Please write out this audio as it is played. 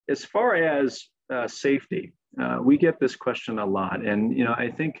as far as safety, we get this question a lot. And, I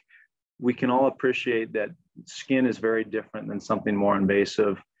think we can all appreciate that skin is very different than something more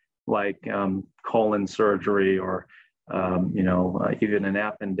invasive like colon surgery or, even an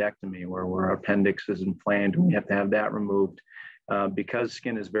appendectomy where our appendix is inflamed and we have to have that removed because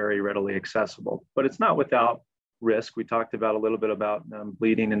skin is very readily accessible. But it's not without risk. We talked about a little bit about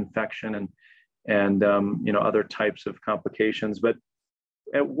bleeding, infection, and other types of complications. But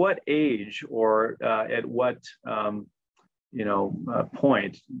at what age or at what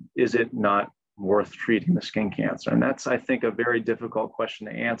point is it not worth treating the skin cancer? And that's, I think, a very difficult question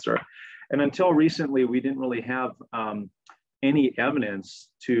to answer. And until recently, we didn't really have any evidence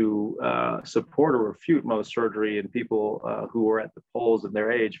to support or refute Mohs surgery in people who were at the polls of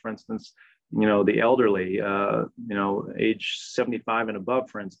their age. For instance, the elderly, age 75 and above,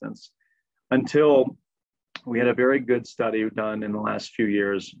 for instance, until we had a very good study done in the last few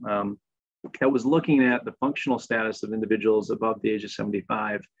years that was looking at the functional status of individuals above the age of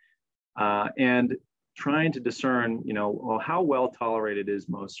 75 and trying to discern, how well tolerated is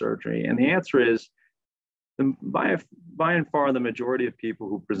Mohs surgery? And the answer is, by and far, the majority of people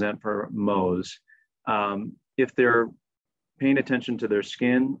who present for Mohs, if they're paying attention to their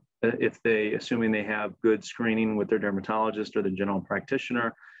skin, assuming they have good screening with their dermatologist or the general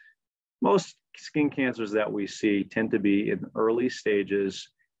practitioner, most skin cancers that we see tend to be in early stages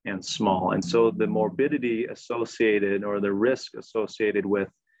and small. And so the morbidity associated or the risk associated with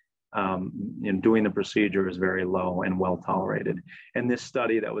doing the procedure is very low and well tolerated. And this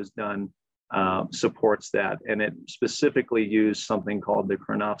study that was done supports that. And it specifically used something called the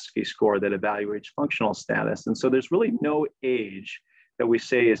Karnofsky score that evaluates functional status. And so there's really no age that we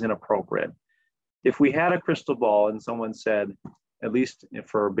say is inappropriate. If we had a crystal ball and someone said, at least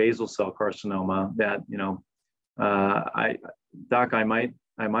for basal cell carcinoma, that, doc, I might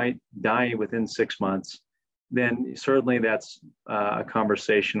die within 6 months, then certainly that's a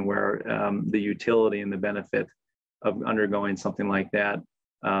conversation where the utility and the benefit of undergoing something like that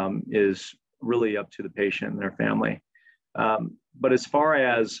is really up to the patient and their family. But as far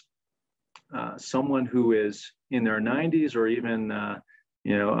as someone who is in their 90s or even,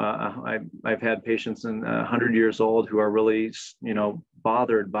 I've had patients in 100 years old who are really,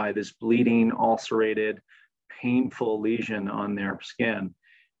 bothered by this bleeding, ulcerated, painful lesion on their skin,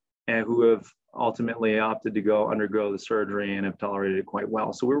 and who have ultimately opted to undergo the surgery and have tolerated it quite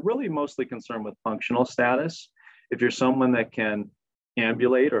well. So we're really mostly concerned with functional status. If you're someone that can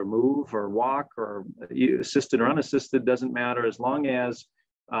ambulate or move or walk or assisted or unassisted, doesn't matter, as long as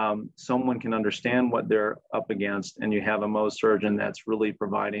someone can understand what they're up against and you have a Mohs surgeon that's really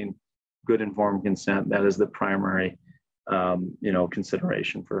providing good informed consent, that is the primary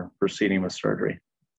consideration for proceeding with surgery.